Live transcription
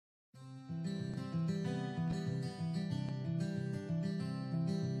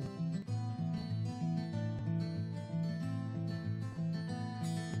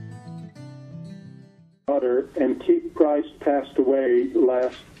daughter, and Keith Price passed away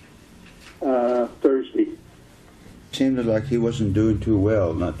last Thursday. Seemed like he wasn't doing too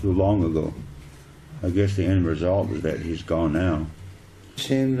well not too long ago. I guess the end result was that he's gone now.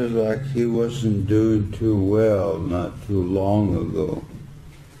 Seemed like he wasn't doing too well not too long ago.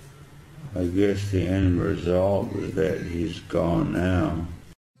 I guess the end result was that he's gone now.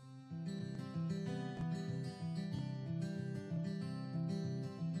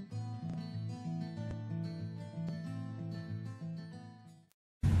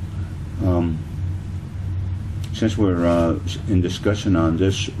 Since we're in discussion on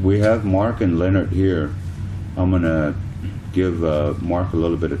this, we have Mark and Leonard here. I'm going to give Mark a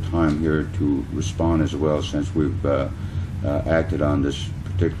little bit of time here to respond as well, since we've acted on this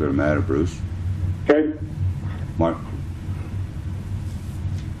particular matter, Bruce. Okay. Mark.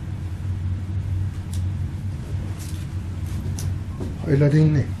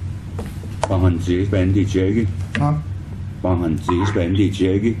 Bằng hành gì bên đi chơi bằng hành gì bên đi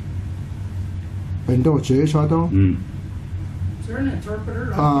chơi bên đó chơi sao đó? Is there an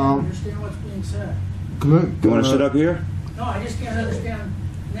interpreter? I can't understand what's being said. You want to sit up here? No, I just can't understand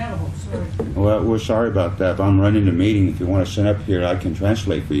Navajo, sorry. Well, we're sorry about that. But I'm running the meeting. If you want to sit up here, I can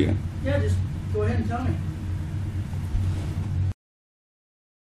translate for you. Yeah, just go ahead and tell me.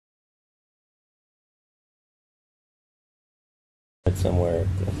 Somewhere. I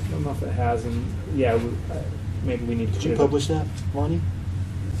don't know if it has, and yeah, maybe we need to. Did you publish that, Lonnie?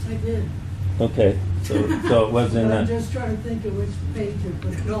 I did. Okay, so it was in I'm that. just trying to think of which page to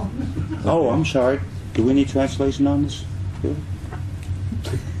put it on. Oh, I'm sorry. Do we need translation on this? No,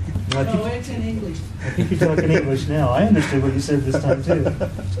 it's in English. I think you're talking English now. I understood what you said this time too.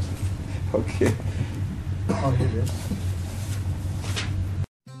 Okay. Oh, here it is.